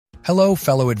Hello,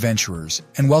 fellow adventurers,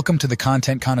 and welcome to the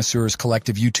Content Connoisseurs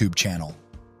Collective YouTube channel.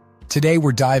 Today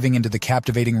we're diving into the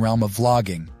captivating realm of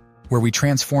vlogging, where we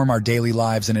transform our daily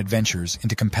lives and adventures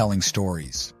into compelling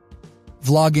stories.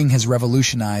 Vlogging has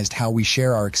revolutionized how we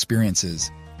share our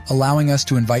experiences, allowing us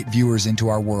to invite viewers into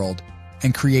our world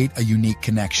and create a unique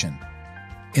connection.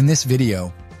 In this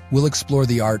video, we'll explore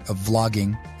the art of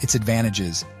vlogging, its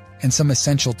advantages, and some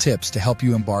essential tips to help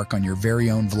you embark on your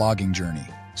very own vlogging journey.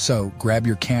 So, grab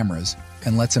your cameras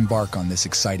and let's embark on this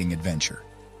exciting adventure.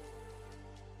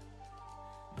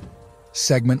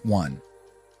 Segment 1.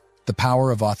 The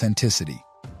power of authenticity.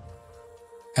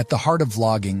 At the heart of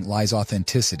vlogging lies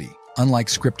authenticity. Unlike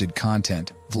scripted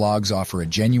content, vlogs offer a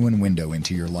genuine window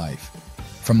into your life.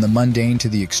 From the mundane to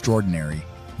the extraordinary,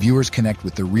 viewers connect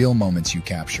with the real moments you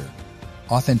capture.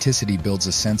 Authenticity builds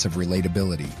a sense of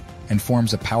relatability and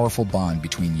forms a powerful bond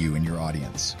between you and your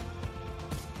audience.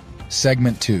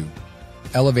 Segment 2.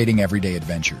 Elevating everyday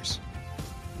adventures.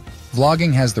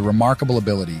 Vlogging has the remarkable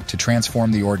ability to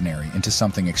transform the ordinary into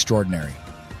something extraordinary.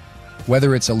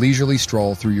 Whether it's a leisurely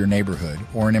stroll through your neighborhood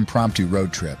or an impromptu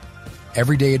road trip,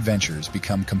 everyday adventures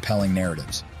become compelling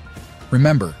narratives.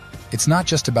 Remember, it's not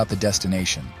just about the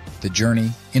destination. The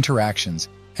journey, interactions,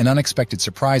 and unexpected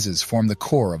surprises form the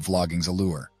core of vlogging's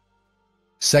allure.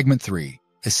 Segment 3.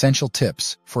 Essential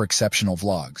tips for exceptional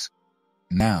vlogs.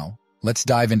 Now, let's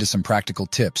dive into some practical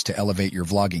tips to elevate your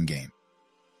vlogging game.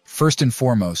 First and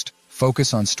foremost,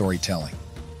 focus on storytelling.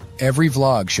 Every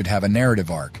vlog should have a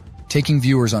narrative arc, taking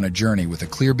viewers on a journey with a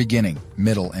clear beginning,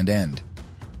 middle, and end.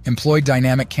 Employ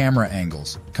dynamic camera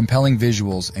angles, compelling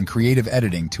visuals, and creative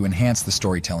editing to enhance the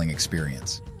storytelling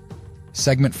experience.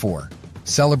 Segment 4.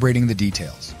 Celebrating the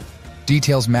details.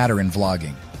 Details matter in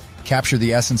vlogging. Capture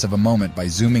the essence of a moment by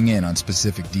zooming in on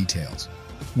specific details,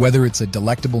 whether it's a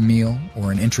delectable meal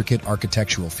or an intricate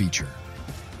architectural feature.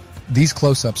 These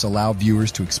close-ups allow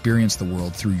viewers to experience the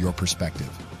world through your perspective,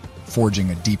 forging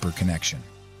a deeper connection.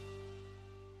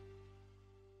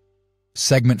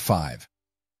 Segment 5.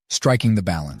 Striking the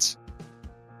balance.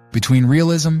 Between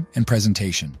realism and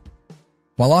presentation.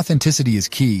 While authenticity is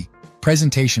key,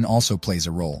 presentation also plays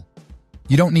a role.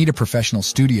 You don't need a professional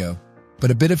studio,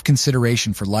 but a bit of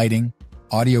consideration for lighting,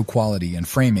 audio quality, and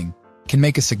framing can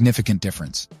make a significant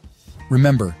difference.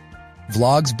 Remember,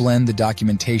 vlogs blend the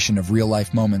documentation of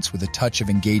real-life moments with a touch of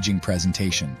engaging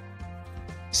presentation.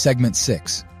 Segment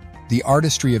 6. The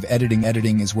artistry of editing.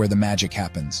 Editing is where the magic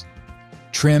happens.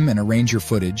 Trim and arrange your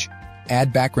footage,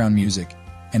 add background music,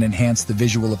 and enhance the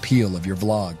visual appeal of your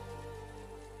vlog.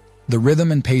 The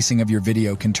rhythm and pacing of your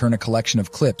video can turn a collection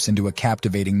of clips into a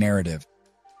captivating narrative.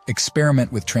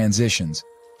 Experiment with transitions,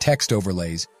 text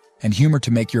overlays, and humor to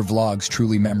make your vlogs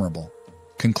truly memorable.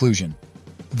 Conclusion.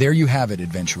 There you have it,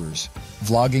 adventurers.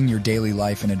 Vlogging your daily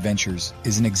life and adventures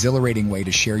is an exhilarating way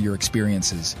to share your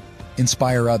experiences,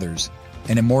 inspire others,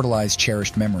 and immortalize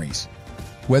cherished memories.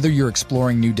 Whether you're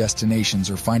exploring new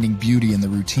destinations or finding beauty in the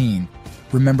routine,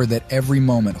 remember that every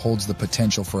moment holds the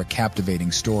potential for a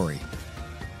captivating story.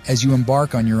 As you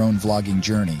embark on your own vlogging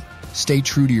journey, stay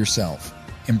true to yourself,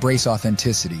 embrace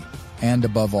authenticity, and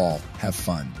above all, have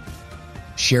fun.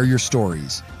 Share your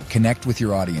stories, connect with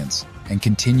your audience, and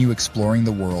continue exploring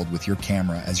the world with your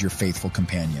camera as your faithful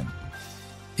companion.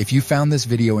 If you found this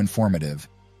video informative,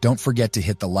 don't forget to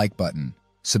hit the like button,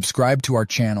 subscribe to our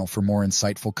channel for more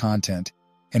insightful content,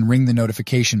 and ring the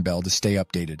notification bell to stay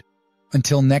updated.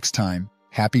 Until next time,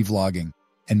 happy vlogging,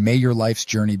 and may your life's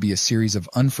journey be a series of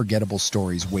unforgettable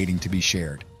stories waiting to be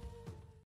shared.